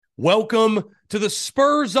Welcome to the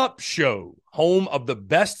Spurs Up Show, home of the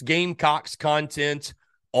best Gamecocks content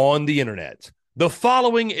on the internet. The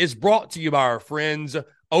following is brought to you by our friends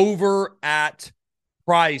over at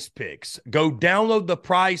Prize Picks. Go download the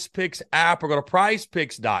Prize Picks app or go to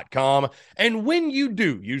prizepicks.com. And when you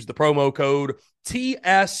do, use the promo code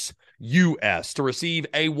TSUS to receive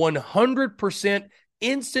a 100%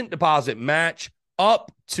 instant deposit match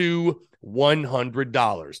up to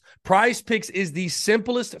 $100. Prize Picks is the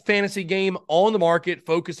simplest fantasy game on the market,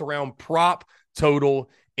 focused around prop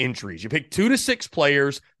total entries. You pick 2 to 6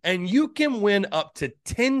 players, and you can win up to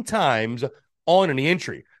 10 times on any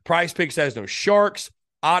entry. Prize Picks has no sharks,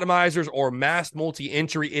 atomizers, or mass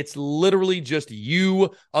multi-entry. It's literally just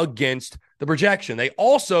you against the projection. They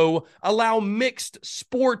also allow mixed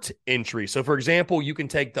sport entry. So, for example, you can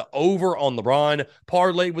take the over on LeBron,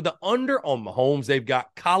 parlay with the under on Mahomes. They've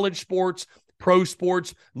got college sports, pro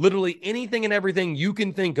sports, literally anything and everything you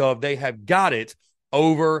can think of. They have got it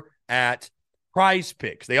over at Prize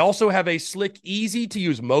Picks. They also have a slick,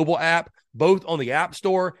 easy-to-use mobile app, both on the App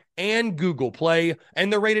Store and Google Play,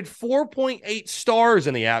 and they're rated 4.8 stars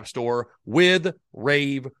in the App Store with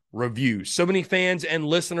rave reviews. So many fans and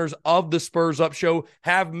listeners of the Spurs Up Show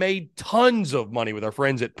have made tons of money with our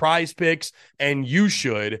friends at Prize Picks, and you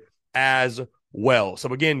should as well.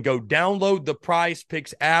 So again, go download the Prize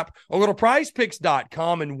Picks app or go to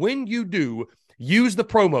prizepicks.com, and when you do, use the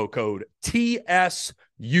promo code TSUS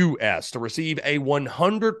to receive a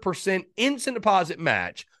 100% instant deposit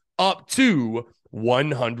match up to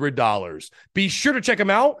 $100. Be sure to check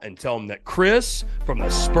them out and tell them that Chris from the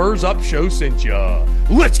Spurs Up Show sent ya.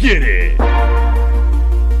 Let's get it.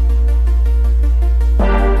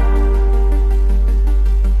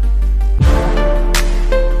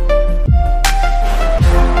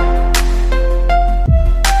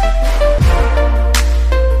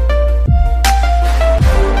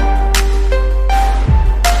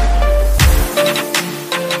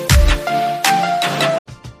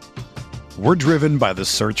 We're driven by the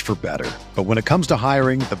search for better. But when it comes to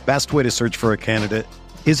hiring, the best way to search for a candidate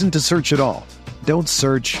isn't to search at all. Don't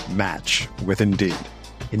search, match with Indeed.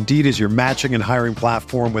 Indeed is your matching and hiring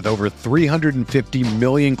platform with over 350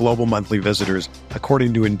 million global monthly visitors,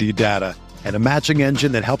 according to Indeed data, and a matching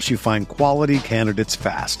engine that helps you find quality candidates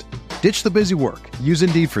fast. Ditch the busy work. Use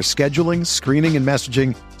Indeed for scheduling, screening, and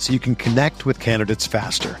messaging so you can connect with candidates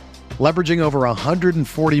faster. Leveraging over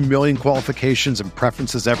 140 million qualifications and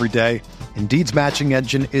preferences every day, Indeed's matching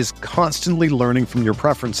engine is constantly learning from your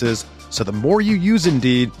preferences, so the more you use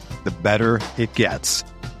Indeed, the better it gets.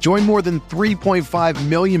 Join more than 3.5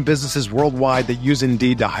 million businesses worldwide that use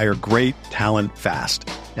Indeed to hire great talent fast.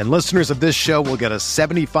 And listeners of this show will get a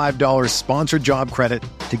 $75 sponsored job credit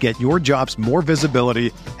to get your jobs more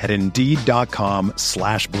visibility at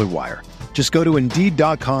Indeed.com/Blue Wire. Just go to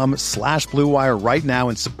Indeed.com/Blue Wire right now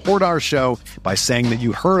and support our show by saying that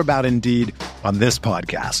you heard about Indeed on this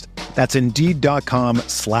podcast. That's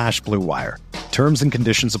Indeed.com/Blue Wire. Terms and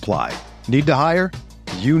conditions apply. Need to hire?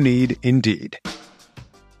 You need Indeed.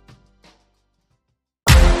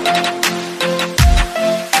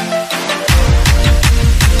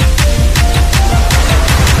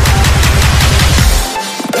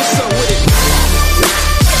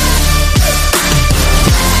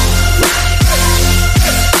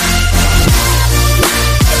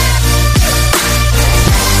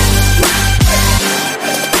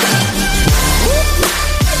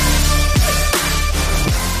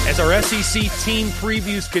 Our SEC team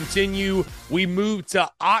previews continue. We move to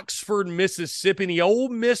Oxford, Mississippi, and the Ole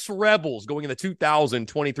Miss Rebels going in the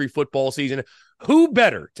 2023 football season. Who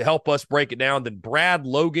better to help us break it down than Brad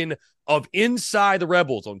Logan of Inside the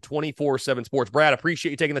Rebels on 24/7 Sports. Brad,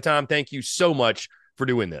 appreciate you taking the time. Thank you so much for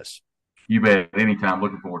doing this. You bet. Anytime.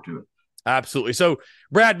 Looking forward to it. Absolutely. So,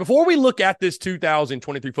 Brad, before we look at this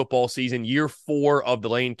 2023 football season, year 4 of the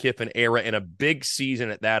Lane Kiffin era and a big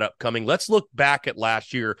season at that upcoming, let's look back at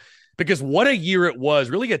last year, because what a year it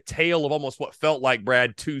was. Really a tale of almost what felt like,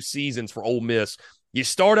 Brad, 2 seasons for Ole Miss. You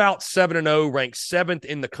start out 7-0, ranked 7th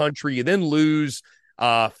in the country. You then lose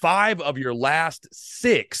 5 of your last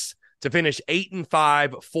 6 to finish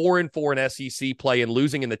 8-5, 4-4 in SEC play, and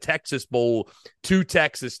losing in the Texas Bowl to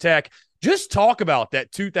Texas Tech. Just talk about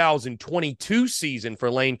that 2022 season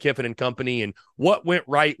for Lane Kiffin and company and what went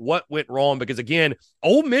right, what went wrong, because, again,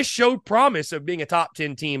 Ole Miss showed promise of being a top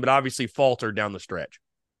 10 team, but obviously faltered down the stretch.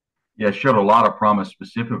 Yeah, showed a lot of promise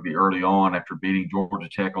specifically early on after beating Georgia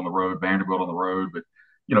Tech on the road, Vanderbilt on the road. But,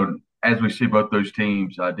 you know, as we see, both those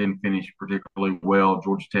teams didn't finish particularly well.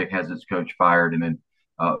 Georgia Tech has its coach fired, and then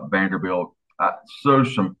Vanderbilt showed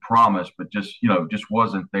some promise, but just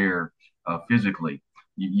wasn't there physically.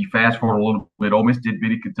 you fast forward a little bit. Ole Miss did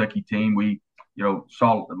beat a Kentucky team. We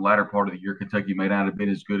saw in the latter part of the year Kentucky may not have been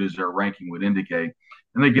as good as their ranking would indicate.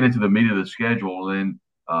 And they get into the meat of the schedule, and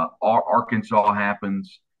Arkansas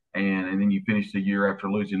happens, and then you finish the year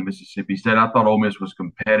after losing to Mississippi State. I thought Ole Miss was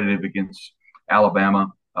competitive against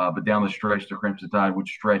Alabama, but down the stretch, the Crimson Tide would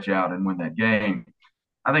stretch out and win that game.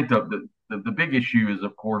 I think the big issue is,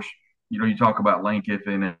 of course, you talk about Lane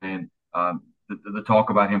Kiffin and the talk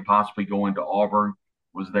about him possibly going to Auburn.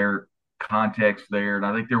 Was there context there? And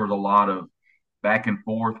I think there was a lot of back and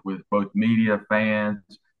forth with both media, fans,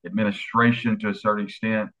 administration to a certain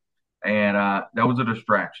extent. And that was a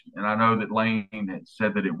distraction. And I know that Lane had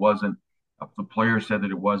said that it wasn't. The players said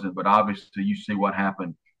that it wasn't. But obviously, you see what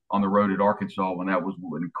happened on the road at Arkansas when that was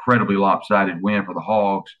an incredibly lopsided win for the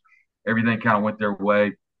Hogs. Everything kind of went their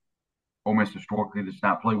way. Ole Miss historically does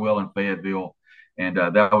not play well in Fayetteville. And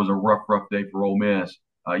that was a rough day for Ole Miss.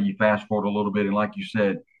 You fast forward a little bit, and like you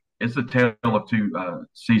said, it's a tale of two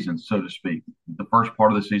seasons, so to speak. The first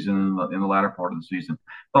part of the season and the latter part of the season.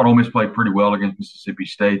 I thought Ole Miss played pretty well against Mississippi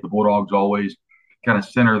State. The Bulldogs always kind of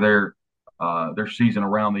center their season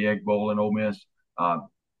around the Egg Bowl, and Ole Miss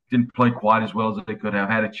didn't play quite as well as they could have.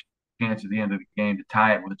 Had a chance at the end of the game to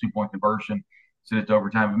tie it with a two-point conversion, send it to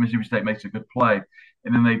overtime. But Mississippi State makes a good play,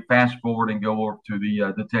 and then they fast forward and go over to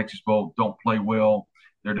the Texas Bowl. Don't play well.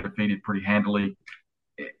 They're defeated pretty handily.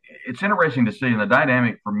 It's interesting to see, and the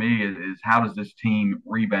dynamic for me is how does this team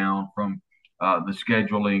rebound from the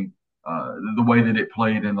scheduling, the way that it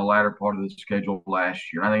played in the latter part of the schedule last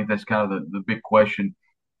year. I think that's kind of the big question.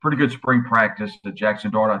 Pretty good spring practice.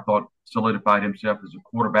 Jackson Dart, I thought, solidified himself as a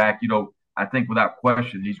quarterback. I think without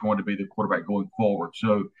question, he's going to be the quarterback going forward.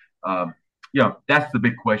 So, that's the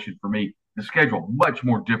big question for me. The schedule, much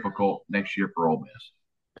more difficult next year for Ole Miss.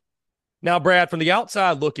 Now, Brad, from the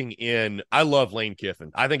outside looking in, I love Lane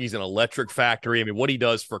Kiffin. I think he's an electric factory. I mean, what he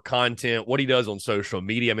does for content, what he does on social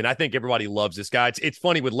media. I mean, I think everybody loves this guy. It's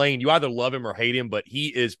funny with Lane. You either love him or hate him, but he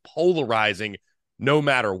is polarizing no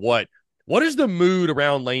matter what. What is the mood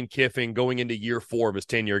around Lane Kiffin going into year 4 of his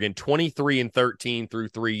tenure? Again, 23-13 through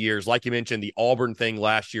 3 years. Like you mentioned, the Auburn thing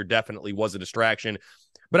last year definitely was a distraction.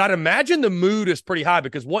 But I'd imagine the mood is pretty high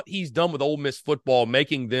because what he's done with Ole Miss football,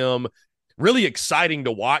 making them really exciting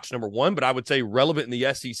to watch, number one, but I would say relevant in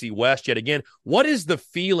the SEC West yet again. What is the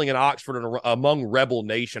feeling in Oxford and among Rebel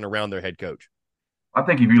Nation around their head coach? I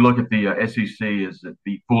think if you look at the SEC, is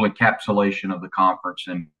the full encapsulation of the conference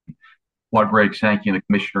and what Greg Sankey and the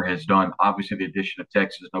commissioner has done. Obviously, the addition of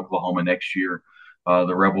Texas and Oklahoma next year,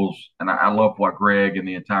 the Rebels, and I love what Greg and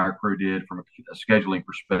the entire crew did from a scheduling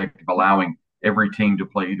perspective, allowing every team to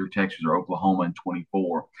play either Texas or Oklahoma in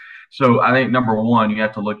 24. So I think number one, you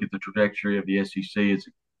have to look at the trajectory of the SEC.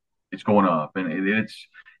 It's going up, and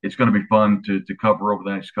it's going to be fun to cover over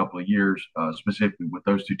the next couple of years, specifically with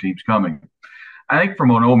those two teams coming. I think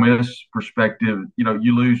from an Ole Miss perspective,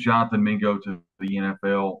 you lose Jonathan Mingo to the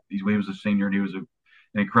NFL. He was a senior, and he was an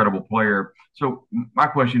incredible player. So my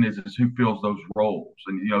question is who fills those roles?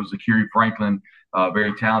 And, Zakiri Franklin,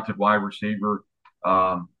 very talented wide receiver.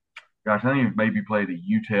 I think he maybe played at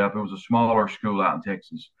UTEP. It was a smaller school out in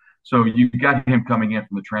Texas. So you got him coming in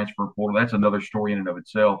from the transfer portal. That's another story in and of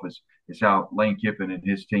itself is how Lane Kiffin and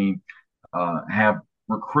his team have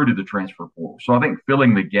recruited the transfer portal. So I think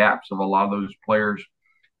filling the gaps of a lot of those players,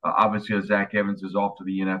 obviously as Zach Evans is off to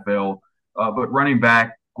the NFL, but running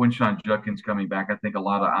back, Quinshon Judkins coming back, I think a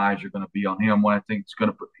lot of eyes are going to be on him. What I think is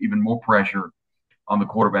going to put even more pressure on the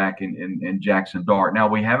quarterback in Jackson Dart. Now,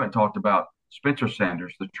 we haven't talked about Spencer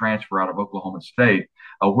Sanders, the transfer out of Oklahoma State.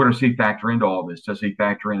 Where does he factor into all this? Does he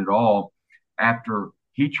factor in at all after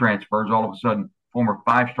he transfers? All of a sudden, former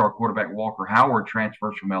 5-star quarterback Walker Howard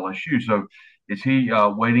transfers from LSU. So is he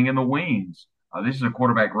waiting in the wings? This is a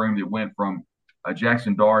quarterback room that went from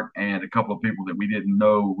Jackson Dart and a couple of people that we didn't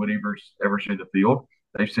know would ever see the field.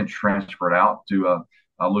 They've since transferred out to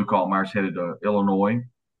Luke Altmaier's headed to Illinois,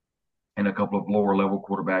 and a couple of lower level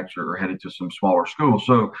quarterbacks are headed to some smaller schools.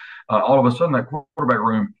 So all of a sudden, that quarterback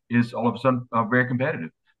room is all of a sudden very competitive.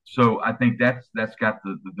 So I think that's got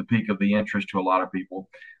the peak of the interest to a lot of people.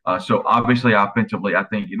 So obviously, offensively, I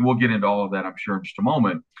think, and we'll get into all of that, I'm sure, in just a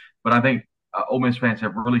moment. But I think Ole Miss fans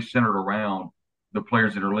have really centered around the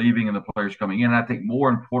players that are leaving and the players coming in. And I think more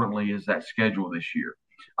importantly is that schedule this year.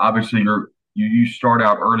 Obviously, you start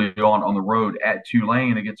out early on the road at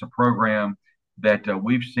Tulane against a program that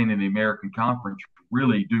we've seen in the American Conference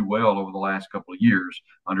really do well over the last couple of years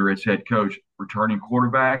under its head coach, returning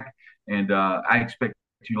quarterback. And I expect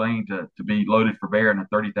Tulane to be loaded for bear in a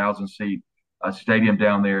 30,000-seat stadium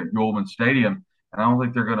down there at Gulman Stadium. And I don't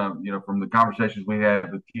think they're going to, from the conversations we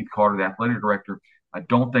had with Keith Carter, the athletic director, I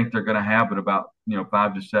don't think they're going to have, but about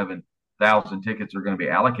 5 to 7 thousand tickets are going to be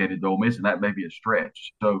allocated to Ole Miss, and that may be a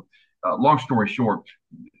stretch. So, long story short,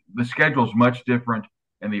 the schedule is much different,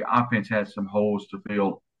 and the offense has some holes to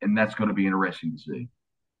fill, and that's going to be interesting to see.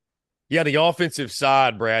 Yeah, the offensive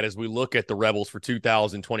side, Brad, as we look at the Rebels for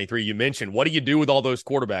 2023, you mentioned, what do you do with all those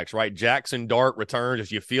quarterbacks, right? Jackson Dart returns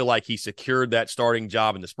as you feel like he secured that starting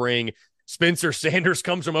job in the spring. Spencer Sanders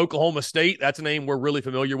comes from Oklahoma State. That's a name we're really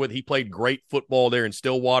familiar with. He played great football there in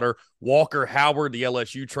Stillwater. Walker Howard, the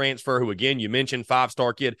LSU transfer, who, again, you mentioned,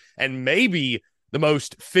 five-star kid, and maybe the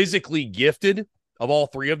most physically gifted of all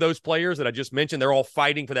three of those players that I just mentioned. They're all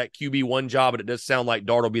fighting for that QB1 job, but it does sound like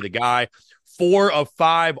Dart will be the guy. 4 of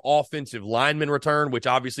 5 offensive linemen return, which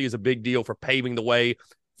obviously is a big deal for paving the way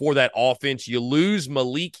for that offense. You lose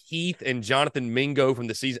Malik Heath and Jonathan Mingo from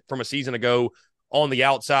a season ago on the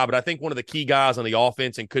outside, but I think one of the key guys on the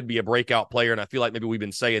offense and could be a breakout player, and I feel like maybe we've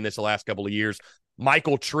been saying this the last couple of years,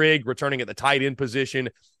 Michael Trigg returning at the tight end position.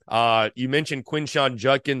 You mentioned Quinshon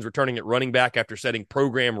Judkins returning at running back after setting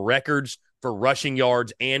program records for rushing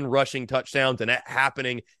yards and rushing touchdowns, and that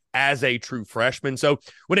happening as a true freshman. So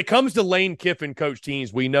when it comes to Lane Kiffin coach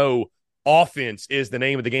teams, we know offense is the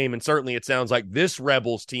name of the game, and certainly it sounds like this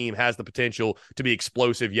Rebels team has the potential to be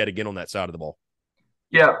explosive yet again on that side of the ball.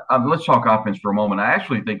 Yeah, let's talk offense for a moment. I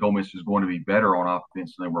actually think Ole Miss is going to be better on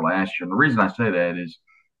offense than they were last year. And the reason I say that is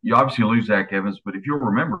you obviously lose Zach Evans, but if you'll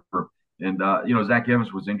remember, and Zach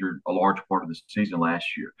Evans was injured a large part of the season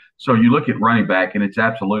last year. So you look at running back, and it's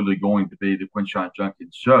absolutely going to be the Quinshon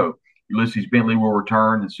Judkins show. Ulysses Bentley will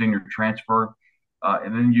return, the senior transfer,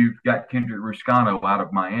 and then you've got Kendrick Ruscano out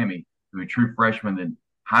of Miami, who's a true freshman and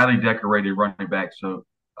highly decorated running back. So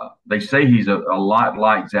they say he's a lot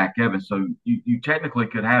like Zach Evans. So you technically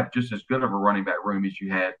could have just as good of a running back room as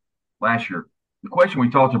you had last year. The question we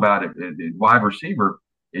talked about at wide receiver,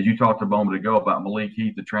 as you talked a moment ago about Malik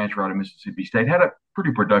Heath, the transfer out of Mississippi State, had a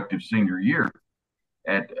pretty productive senior year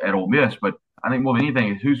at Ole Miss. But I think more than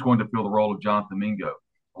anything is who's going to fill the role of Jonathan Mingo.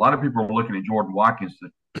 A lot of people are looking at Jordan Watkins.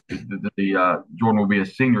 Jordan will be a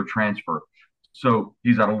senior transfer. So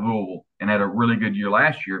he's out of Louisville and had a really good year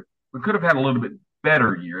last year. We could have had a little bit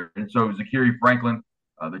better year. And so Zachary Franklin,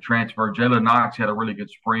 the transfer. Jalen Knox had a really good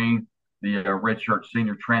spring. The redshirt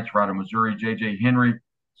senior transfer out of Missouri. J.J. Henry,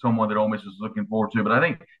 someone that Ole Miss is looking forward to. But I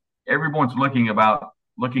think everyone's looking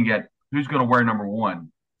at who's going to wear number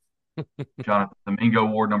 1. Jonathan Mingo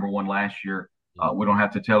wore number 1 last year. We don't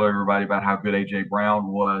have to tell everybody about how good A.J. Brown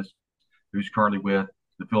was, who's currently with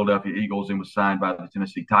the Philadelphia Eagles and was signed by the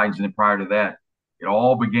Tennessee Titans. And then prior to that, it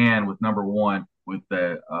all began with number 1 with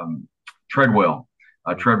Treadwell.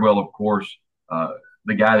 Treadwell, of course,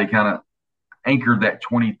 the guy that kind of anchored that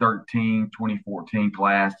 2013, 2014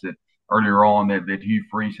 class that earlier on that Hugh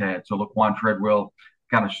Freeze had. So Laquan Treadwell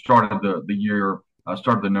kind of started the year,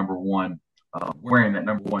 started the number 1, wearing that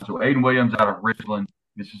number 1. So Aiden Williams out of Richland,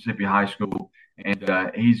 Mississippi High School,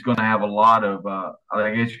 and he's going to have a lot of,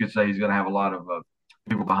 I guess you could say he's going to have a lot of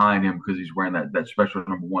people behind him because he's wearing that special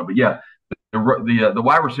number 1. But yeah, the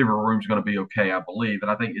wide receiver room is going to be okay, I believe.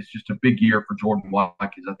 And I think it's just a big year for Jordan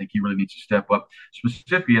Watkins. I think he really needs to step up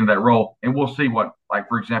specifically in that role. And we'll see what, like,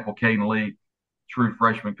 for example, Caden Lee, true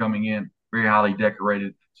freshman coming in, very highly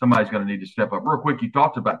decorated. Somebody's going to need to step up. Real quick, you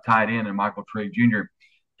talked about tight end and Michael Trigg Jr.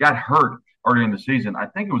 got hurt early in the season. I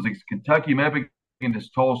think it was against Kentucky, maybe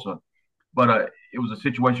against Tulsa. But it was a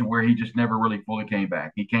situation where he just never really fully came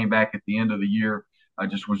back. He came back at the end of the year,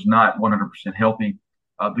 just was not 100% healthy.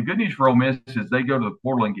 The good news for Ole Miss is they go to the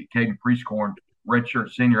portal and get Caden Prieskorn,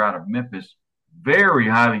 redshirt senior out of Memphis, very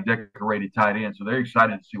highly decorated tight end. So they're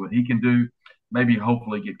excited to see what he can do. Maybe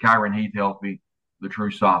hopefully get Kyron Heath healthy, the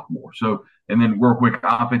true sophomore. So, and then real quick,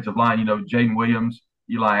 offensive line, Jaden Williams,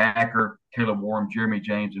 Eli Acker, Caleb Warren, Jeremy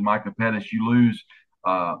James, and Micah Pettis. You lose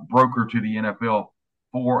Broker to the NFL.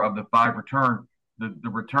 4 of the 5 return. The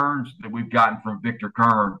returns that we've gotten from Victor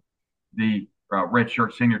Kern, the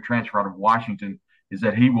redshirt senior transfer out of Washington, is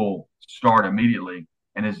that he will start immediately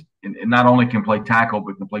and not only can play tackle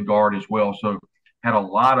but can play guard as well. So had a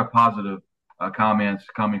lot of positive comments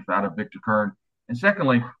coming out of Victor Kern. And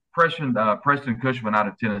secondly, Preston Cushman out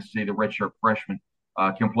of Tennessee, the redshirt freshman,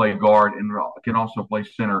 can play guard and can also play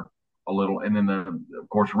center a little. And then of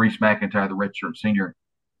course Reese McIntyre, the redshirt senior,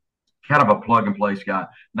 kind of a plug-and-place guy,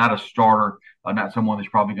 not a starter, not someone that's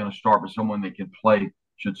probably going to start, but someone that can play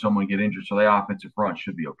should someone get injured. So the offensive front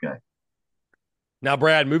should be okay. Now,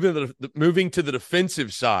 Brad, moving to the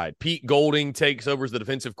defensive side, Pete Golding takes over as the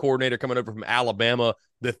defensive coordinator coming over from Alabama.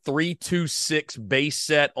 The 3-2-6 base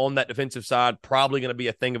set on that defensive side probably going to be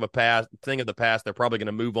a thing of the past. They're probably going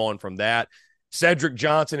to move on from that. Cedric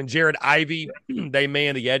Johnson and Jared Ivey, they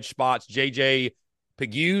man the edge spots. J.J.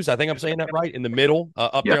 Pegues, I think I'm saying that right, in the middle,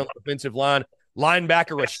 up there on the defensive line.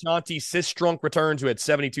 Linebacker Ashanti Sistrunk returns, who had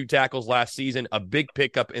 72 tackles last season. A big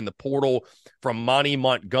pickup in the portal from Monty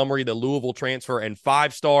Montgomery, the Louisville transfer, and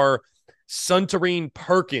 5-star Suntarine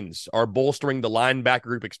Perkins are bolstering the linebacker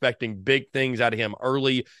group, expecting big things out of him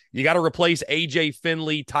early. You got to replace A.J.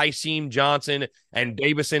 Finley, Tyseem Johnson, and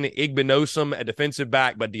Davison Igbenosum at defensive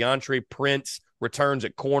back, but DeAndre Prince returns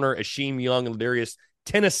at corner, Asheem Young and Ladarius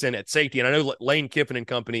Tennyson at safety. And I know Lane Kiffin and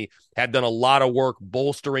company have done a lot of work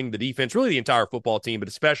bolstering the defense, really the entire football team, but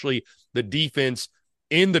especially the defense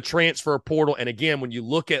in the transfer portal. And again, when you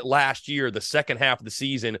look at last year, the second half of the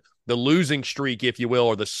season, the losing streak, if you will,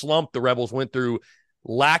 or the slump the Rebels went through,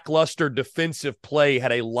 lackluster defensive play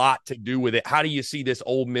had a lot to do with it. How do you see this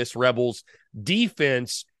Ole Miss Rebels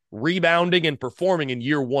defense rebounding and performing in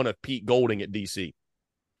year one of Pete Golding at DC?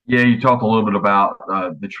 Yeah, you talked a little bit about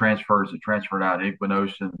the transfers that transferred out.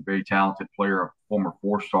 Igbenosum, very talented player, a former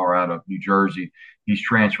 4-star out of New Jersey. He's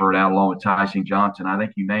transferred out along with Tyson Johnson. I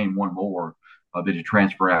think you named one more that you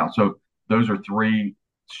transfer out. So those are 3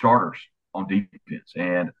 starters on defense,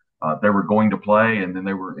 and they were going to play, and then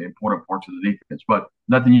they were important parts of the defense. But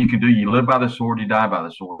nothing you can do. You live by the sword, you die by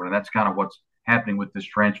the sword, and that's kind of what's happening with this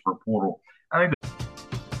transfer portal. I think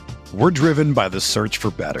We're driven by the search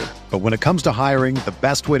for better. But when it comes to hiring, the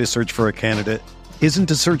best way to search for a candidate isn't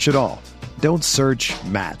to search at all. Don't search,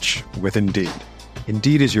 match with Indeed.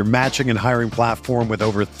 Indeed is your matching and hiring platform with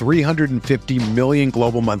over 350 million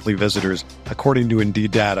global monthly visitors, according to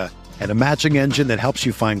Indeed data, and a matching engine that helps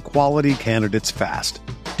you find quality candidates fast.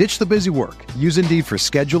 Ditch the busy work. Use Indeed for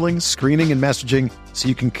scheduling, screening, and messaging so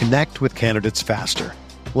you can connect with candidates faster.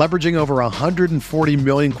 Leveraging over 140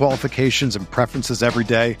 million qualifications and preferences every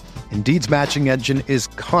day, Indeed's matching engine is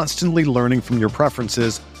constantly learning from your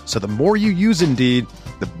preferences, so the more you use Indeed,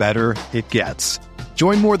 the better it gets.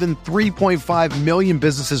 Join more than 3.5 million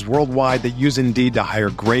businesses worldwide that use Indeed to hire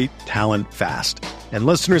great talent fast. And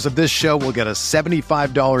listeners of this show will get a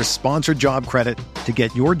 $75 sponsored job credit to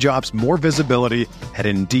get your jobs more visibility at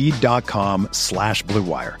Indeed.com/Blue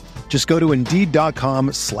Wire. Just go to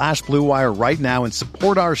Indeed.com/Blue Wire right now and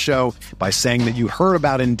support our show by saying that you heard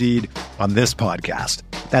about Indeed on this podcast.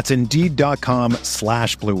 That's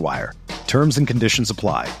Indeed.com/Blue Wire. Terms and conditions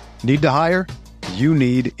apply. Need to hire? You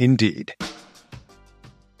need Indeed.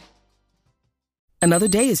 Another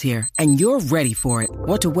day is here, and you're ready for it.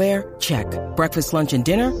 What to wear? Check. Breakfast, lunch, and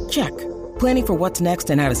dinner? Check. Planning for what's next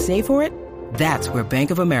and how to save for it? That's where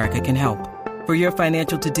Bank of America can help. For your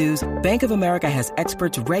financial to-dos, Bank of America has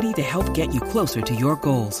experts ready to help get you closer to your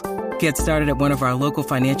goals. Get started at one of our local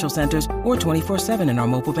financial centers or 24/7 in our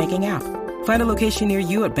mobile banking app. Find a location near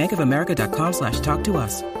you at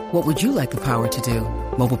bankofamerica.com/talktous. What would you like the power to do?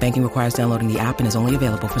 Mobile banking requires downloading the app and is only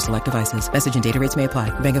available for select devices. Message and data rates may apply.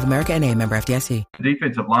 Bank of America N.A., member FDIC. the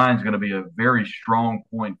defensive line is going to be a very strong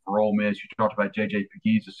point for Ole Miss. You talked about J.J.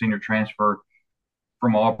 Pegues, a senior transfer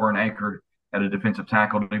from Auburn, anchored at a defensive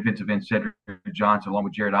tackle, defensive end Cedric Johnson, along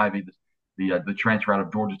with Jared Ivey, the transfer out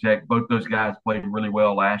of Georgia Tech. Both those guys played really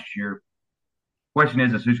well last year. Question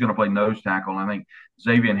is who's going to play nose tackle? And I think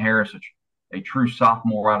Xavier Harris, a true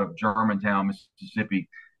sophomore out of Germantown, Mississippi,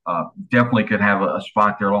 definitely could have a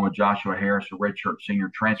spot there, along with Joshua Harris, a redshirt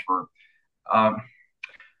senior transfer. I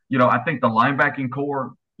think the linebacking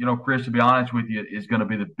core, Chris, to be honest with you, is going to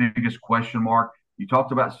be the biggest question mark. You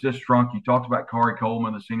talked about Sistrunk. You talked about Kari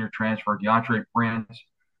Coleman, the senior transfer, DeAndre Prince,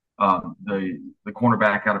 the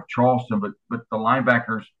cornerback out of Charleston. But the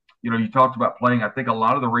linebackers, you talked about playing. I think a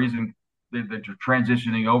lot of the reason that you're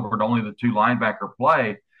transitioning over to only the 2 linebacker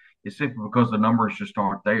play is simply because the numbers just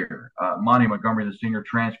aren't there. Monty Montgomery, the senior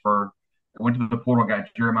transfer, went to the portal,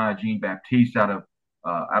 got Jeremiah Jean-Baptiste out of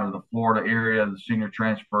the Florida area, the senior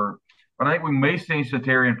transfer. But I think we may see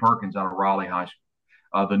Satarian Perkins out of Raleigh High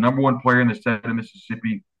School. The number 1 player in the state of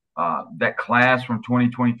Mississippi. That class from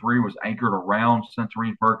 2023 was anchored around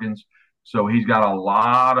Suntarine Perkins. So he's got a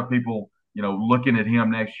lot of people, looking at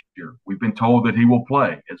him next year. We've been told that he will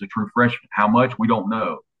play as a true freshman. How much, we don't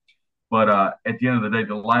know. But at the end of the day,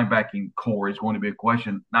 the linebacking core is going to be a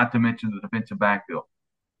question, not to mention the defensive backfield.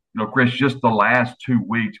 Chris, just the last 2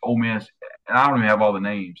 weeks, Ole Miss, and I don't even have all the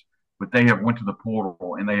names, but they have went to the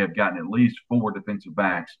portal and they have gotten at least 4 defensive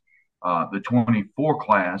backs. The 24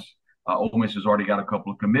 class, Ole Miss has already got a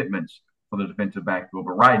couple of commitments for the defensive backfield.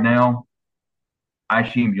 But right now,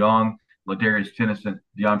 Asheem Young, Ladarius Tennyson,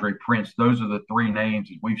 DeAndre Prince, those are the 3 names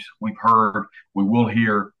that we've heard. We will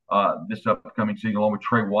hear this upcoming season, along with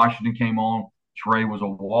Trey Washington came on. Trey was a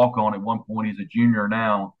walk-on at one point. He's a junior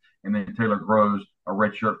now. And then Taylor Groves, a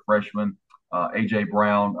redshirt freshman. A.J.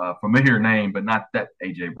 Brown, familiar name, but not that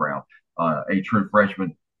A.J. Brown, a true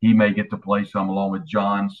freshman. he may get to play some along with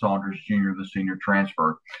John Saunders Jr., the senior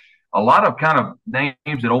transfer. A lot of kind of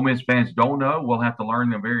names that Ole Miss fans don't know. We'll have to learn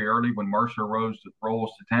them very early when Mercer rolls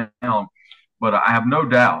to town. But I have no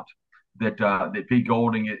doubt that Pete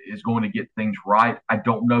Golding is going to get things right. I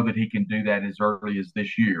don't know that he can do that as early as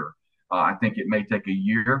this year. I think it may take a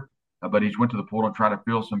year, but he's went to the portal and tried to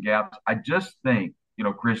fill some gaps. I just think,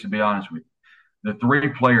 Chris, to be honest with you, the three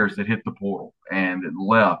players that hit the portal and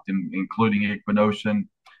left, including Ikbenosin,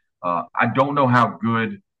 I don't know how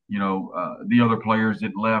good, the other players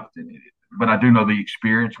that left, but I do know the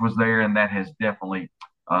experience was there, and that has definitely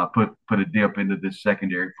put a dip into this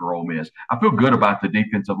secondary for Ole Miss. I feel good about the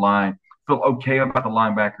defensive line. Feel okay about the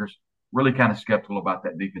linebackers. Really kind of skeptical about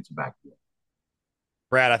that defensive backfield.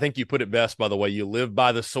 Brad, I think you put it best, by the way. You live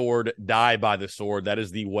by the sword, die by the sword. That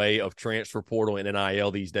is the way of transfer portal and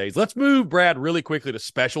NIL these days. Let's move, Brad, really quickly to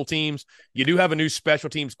special teams. You do have a new special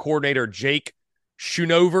teams coordinator, Jake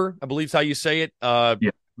Schoonover, I believe is how you say it,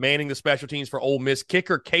 manning the special teams for Ole Miss.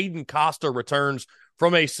 Kicker Caden Costa returns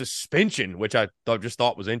from a suspension, which I just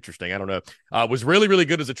thought was interesting. I don't know. Was really, really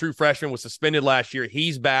good as a true freshman, was suspended last year.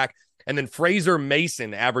 He's back. And then Fraser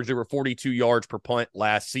Mason averaged over 42 yards per punt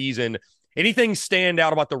last season. Anything stand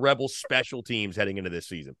out about the Rebels special teams heading into this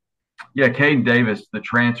season? Yeah, Caden Davis, the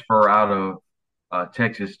transfer out of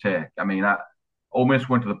Texas Tech. I mean, Ole Miss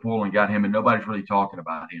went to the portal and got him, and nobody's really talking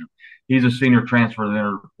about him. He's a senior transfer that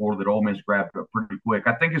entered the portal that Ole Miss grabbed up pretty quick.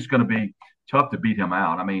 I think it's going to be tough to beat him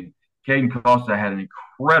out. I mean, Caden Costa had an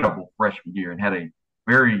incredible freshman year and had a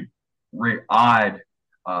very, very odd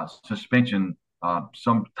suspension,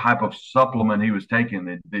 some type of supplement he was taking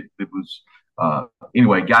that was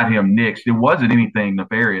anyway, got him nixed. It wasn't anything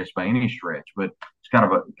nefarious by any stretch, but it's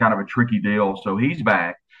kind of a tricky deal. So he's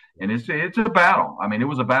back, and it's a battle. I mean, it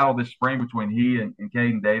was a battle this spring between he and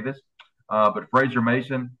Caden Davis. But Fraser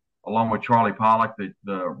Mason, along with Charlie Pollock, the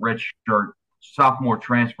redshirt sophomore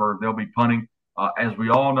transfer, they'll be punting. As we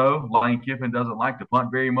all know, Lane Kiffin doesn't like to punt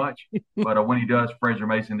very much, but when he does, Fraser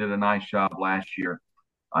Mason did a nice job last year.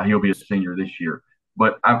 He'll be a senior this year.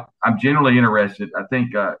 But I'm generally interested. I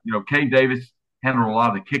think, Caden Davis handled a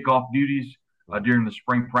lot of the kickoff duties during the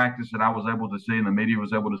spring practice that I was able to see and the media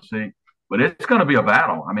was able to see. But it's going to be a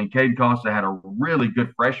battle. I mean, Caden Costa had a really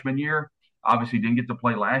good freshman year. Obviously, didn't get to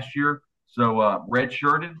play last year, so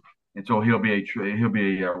redshirted, and so he'll be a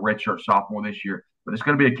redshirt sophomore this year. But it's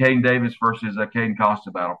going to be a Caden Davis versus a Caden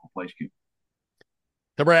Costa battle for place keeper.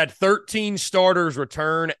 So, Brad, 13 starters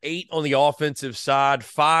return, 8 on the offensive side,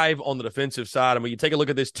 5 on the defensive side. And when you take a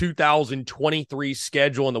look at this 2023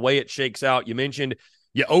 schedule and the way it shakes out, you mentioned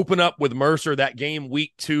you open up with Mercer, that game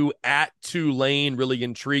week 2 at Tulane, really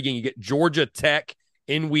intriguing. You get Georgia Tech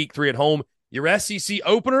in week 3 at home. Your SEC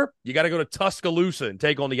opener, you got to go to Tuscaloosa and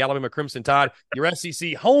take on the Alabama Crimson Tide. Your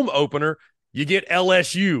SEC home opener, you get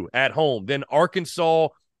LSU at home. Then Arkansas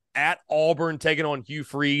at Auburn, taking on Hugh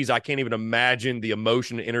Freeze. I can't even imagine the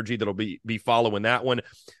emotion and energy that'll be following that one.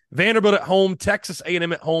 Vanderbilt at home, Texas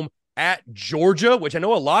A&M at home, at Georgia, which I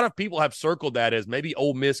know a lot of people have circled that as maybe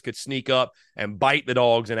Ole Miss could sneak up and bite the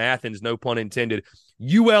dogs in Athens, no pun intended.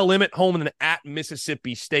 ULM at home and then at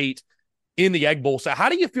Mississippi State in the Egg Bowl. So how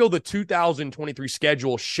do you feel the 2023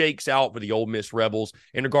 schedule shakes out for the Ole Miss Rebels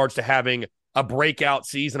in regards to having a breakout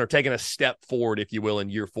season or taking a step forward, if you will, in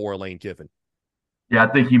year 4 of Lane Kiffin? Yeah, I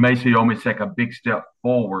think you may see Ole Miss take a big step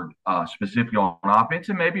forward, specifically on offense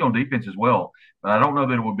and maybe on defense as well. But I don't know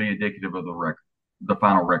that it would be indicative of the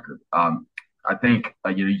final record. I think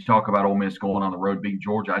you talk about Ole Miss going on the road beating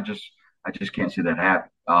Georgia. I just can't see that happen.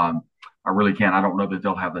 I really can't. I don't know that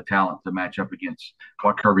they'll have the talent to match up against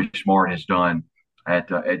what Kirby Smart has done at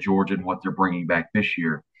Georgia and what they're bringing back this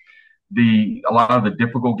year. A lot of the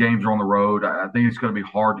difficult games are on the road. I think it's going to be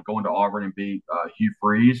hard to go into Auburn and beat Hugh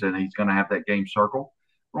Freeze, and he's going to have that game circled.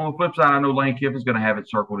 But on the flip side, I know Lane Kiffin's going to have it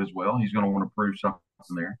circled as well. He's going to want to prove something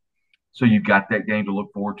there. So you've got that game to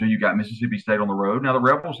look forward to. You've got Mississippi State on the road. Now, the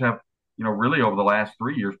Rebels have, really over the last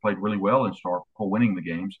 3 years played really well in Starkville, winning the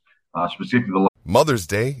games, specifically the Mother's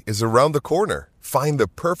Day is around the corner. Find the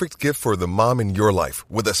perfect gift for the mom in your life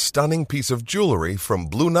with a stunning piece of jewelry from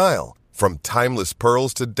Blue Nile. From timeless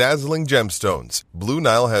pearls to dazzling gemstones, Blue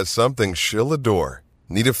Nile has something she'll adore.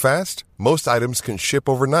 Need it fast? Most items can ship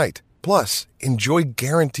overnight. Plus, enjoy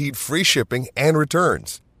guaranteed free shipping and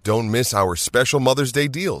returns. Don't miss our special Mother's Day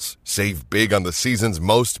deals. Save big on the season's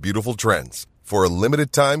most beautiful trends. For a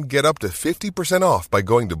limited time, get up to 50% off by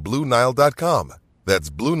going to BlueNile.com. That's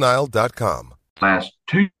BlueNile.com. Last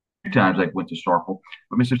 2 times they went to Starkville.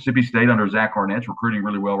 But Mississippi State under Zach Arnett's recruiting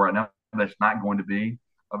really well right now. That's not going to be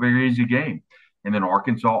a very easy game. And then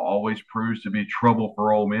Arkansas always proves to be trouble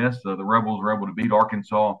for Ole Miss. The Rebels were able to beat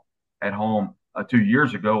Arkansas at home 2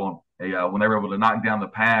 years ago on when they were able to knock down the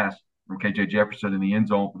pass from KJ Jefferson in the end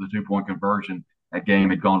zone for the 2-point conversion. That game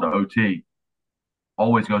had gone to OT.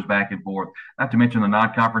 Always goes back and forth. Not to mention the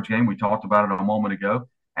non-conference game. We talked about it a moment ago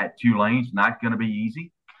at Tulane. Not going to be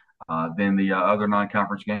easy. Then the other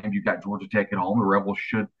non-conference games, you've got Georgia Tech at home. The Rebels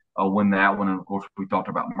should win that one. And of course, we talked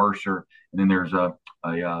about Mercer. And then there's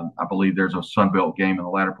I believe there's a Sun Belt game in the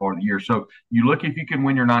latter part of the year. So you look if you can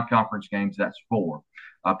win your non-conference games. That's 4.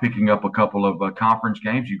 Picking up a couple of conference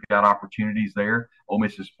games, you've got opportunities there. Ole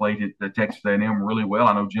Miss has played at Texas A&M really well.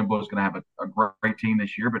 I know Jimbo's going to have a great team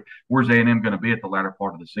this year, but where's A&M going to be at the latter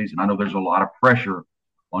part of the season? I know there's a lot of pressure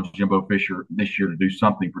on Jimbo Fisher this year to do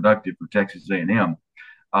something productive for Texas A&M.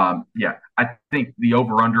 I think the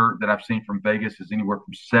over/under that I've seen from Vegas is anywhere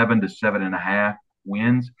from 7 to 7.5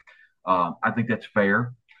 wins. I think that's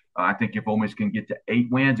fair. I think if Ole Miss can get to 8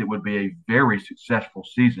 wins, it would be a very successful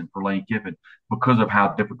season for Lane Kiffin because of how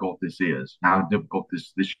difficult this is, how difficult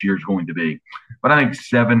this year is going to be. But I think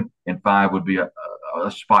 7 and 5 would be a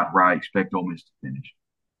spot where I expect Ole Miss to finish.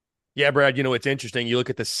 Yeah, Brad, it's interesting. You look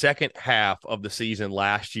at the second half of the season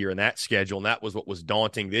last year and that schedule, and that was what was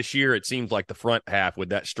daunting. This year, it seems like the front half with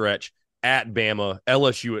that stretch at Bama,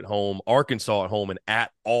 LSU at home, Arkansas at home, and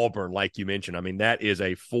at Auburn, like you mentioned. I mean, that is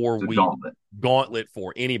a 4-week gauntlet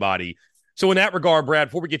for anybody. So in that regard, Brad,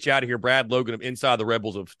 before we get you out of here, Brad Logan of Inside the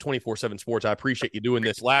Rebels of 24/7 Sports, I appreciate you doing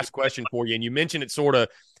this. Last question for you, and you mentioned it, sort of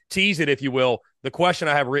tease it, if you will. The question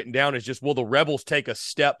I have written down is just, will the Rebels take a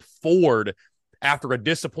step forward after a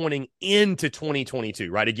disappointing end to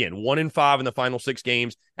 2022, right? Again, 1-5 in the final 6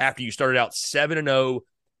 games after you started out 7-0,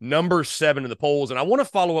 number 7 in the polls. And I want to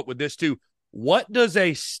follow up with this too. What does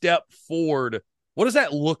a step forward, what does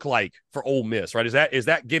that look like for Ole Miss, right? Is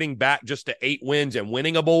that getting back just to 8 wins and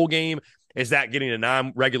winning a bowl game? Is that getting to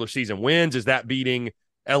 9 regular season wins? Is that beating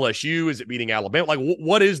LSU? Is it beating Alabama? Like,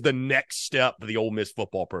 what is the next step for the Ole Miss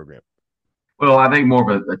football program? Well, I think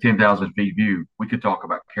more of a 10,000 feet view. We could talk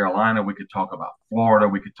about Carolina. We could talk about Florida.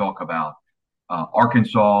 We could talk about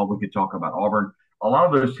Arkansas. We could talk about Auburn. A lot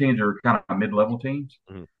of those teams are kind of mid-level teams.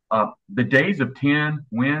 Mm-hmm. The days of 10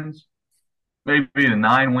 wins, maybe to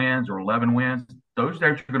 9 wins or 11 wins, those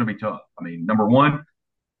days are going to be tough. I mean, number one,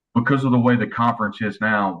 because of the way the conference is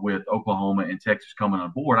now with Oklahoma and Texas coming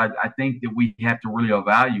on board, I think that we have to really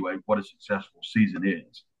evaluate what a successful season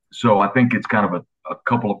is. So I think it's kind of a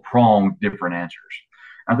couple of pronged different answers.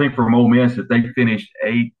 I think for Ole Miss, if they finished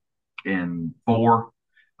 8-4,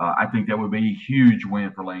 I think that would be a huge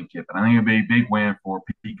win for Lane Kiffin. I think it would be a big win for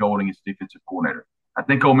Pete Golding as defensive coordinator. I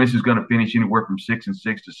think Ole Miss is going to finish anywhere from 6-6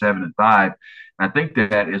 to 7-5. And I think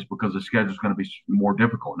that is because the schedule is going to be more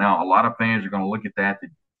difficult. Now, a lot of fans are going to look at that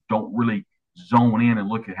don't really zone in and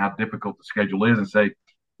look at how difficult the schedule is and say,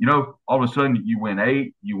 all of a sudden you win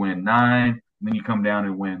 8, you win 9, and then you come down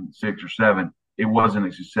and win 6 or 7. It wasn't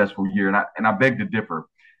a successful year. And I beg to differ.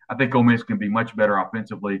 I think Ole Miss can be much better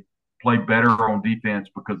offensively, play better on defense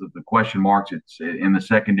because of the question marks it's in the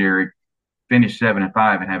secondary, finish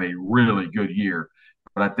 7-5 and have a really good year.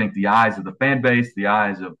 But I think the eyes of the fan base, the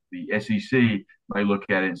eyes of the SEC may look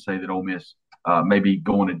at it and say that Ole Miss may be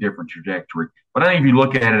going a different trajectory. But I think if you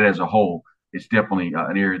look at it as a whole, it's definitely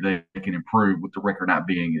an area they can improve with the record not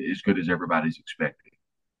being as good as everybody's expecting.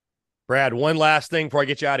 Brad, one last thing before I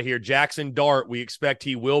get you out of here. Jackson Dart, we expect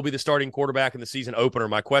he will be the starting quarterback in the season opener.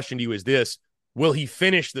 My question to you is this: will he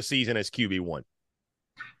finish the season as QB1?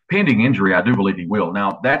 Pending injury, I do believe he will.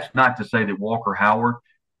 Now, that's not to say that Walker Howard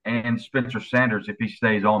and Spencer Sanders, if he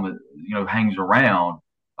stays on hangs around,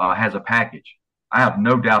 has a package. I have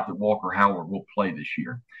no doubt that Walker Howard will play this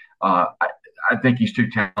year. I think he's too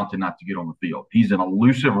talented not to get on the field. He's an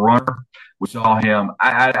elusive runner. We saw him.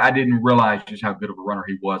 I didn't realize just how good of a runner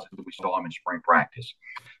he was until we saw him in spring practice.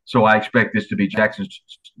 So I expect this to be Jackson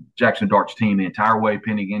Dart's team the entire way,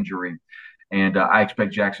 pending injury. And I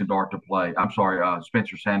expect Jackson Dart to play.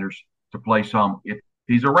 Spencer Sanders to play some if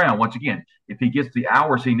he's around. Once again, if he gets the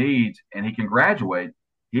hours he needs and he can graduate,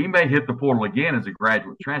 he may hit the portal again as a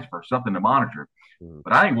graduate transfer, something to monitor.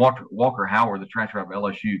 But I think Walker Howard, the transfer of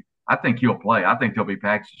LSU, I think he'll play. I think there'll be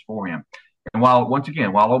packages for him. And while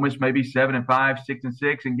Ole Miss may be 7-5,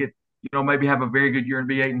 6-6, and get maybe have a very good year and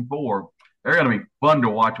be 8-4, they're going to be fun to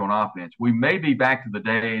watch on offense. We may be back to the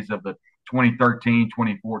days of the 2013,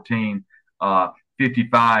 2014,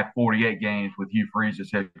 55-48 games with Hugh Freeze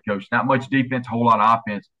as head coach. Not much defense, whole lot of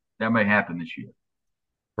offense. That may happen this year.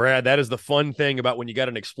 Brad, that is the fun thing about when you got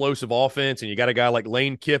an explosive offense and you got a guy like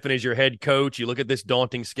Lane Kiffin as your head coach. You look at this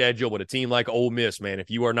daunting schedule, but a team like Ole Miss, man, if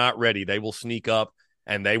you are not ready, they will sneak up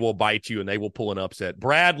and they will bite you and they will pull an upset.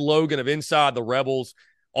 Brad Logan of Inside the Rebels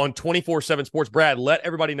on 24/7 Sports. Brad, let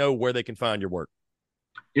everybody know where they can find your work.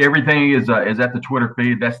 Everything is at the Twitter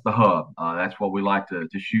feed. That's the hub. That's what we like to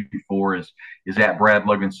shoot for is at Brad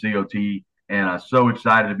Logan COT. And so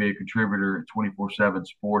excited to be a contributor at 24/7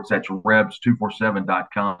 Sports. That's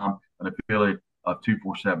Rebs247.com, an affiliate of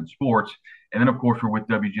 247 Sports. And then, of course, we're with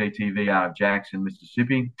WJTV out of Jackson,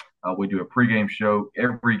 Mississippi. We do a pregame show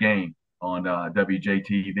every game on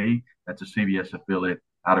WJTV. That's a CBS affiliate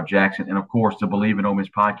out of Jackson. And, of course, the Believe in Ole Miss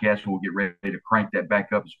podcast. We'll get ready to crank that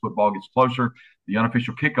back up as football gets closer. The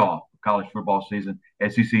unofficial kickoff of college football season,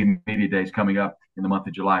 SEC Media Days coming up in the month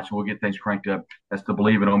of July. So we'll get things cranked up. That's the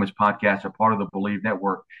Believe in Ole Miss podcast, a part of the Believe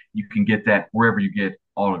Network. You can get that wherever you get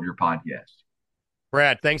all of your podcasts.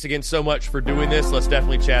 Brad, thanks again so much for doing this. Let's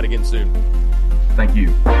definitely chat again soon. Thank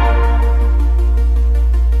you.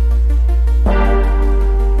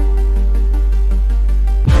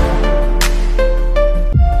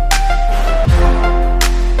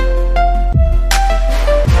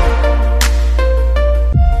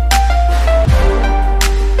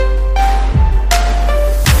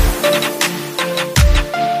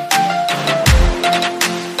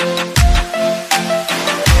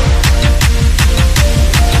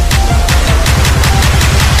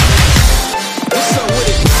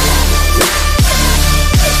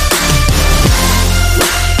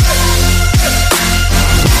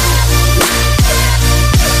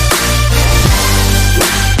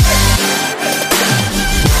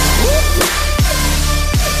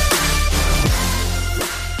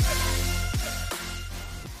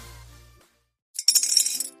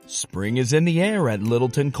 Spring is in the air at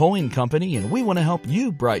Littleton Coin Company, and we want to help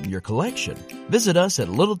you brighten your collection. Visit us at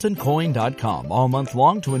littletoncoin.com all month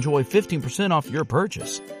long to enjoy 15% off your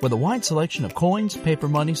purchase. With a wide selection of coins, paper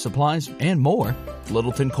money, supplies, and more,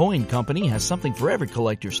 Littleton Coin Company has something for every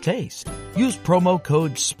collector's taste. Use promo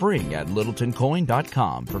code SPRING at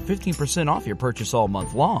littletoncoin.com for 15% off your purchase all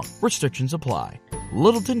month long. Restrictions apply.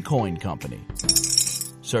 Littleton Coin Company.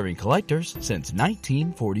 Serving collectors since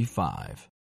 1945.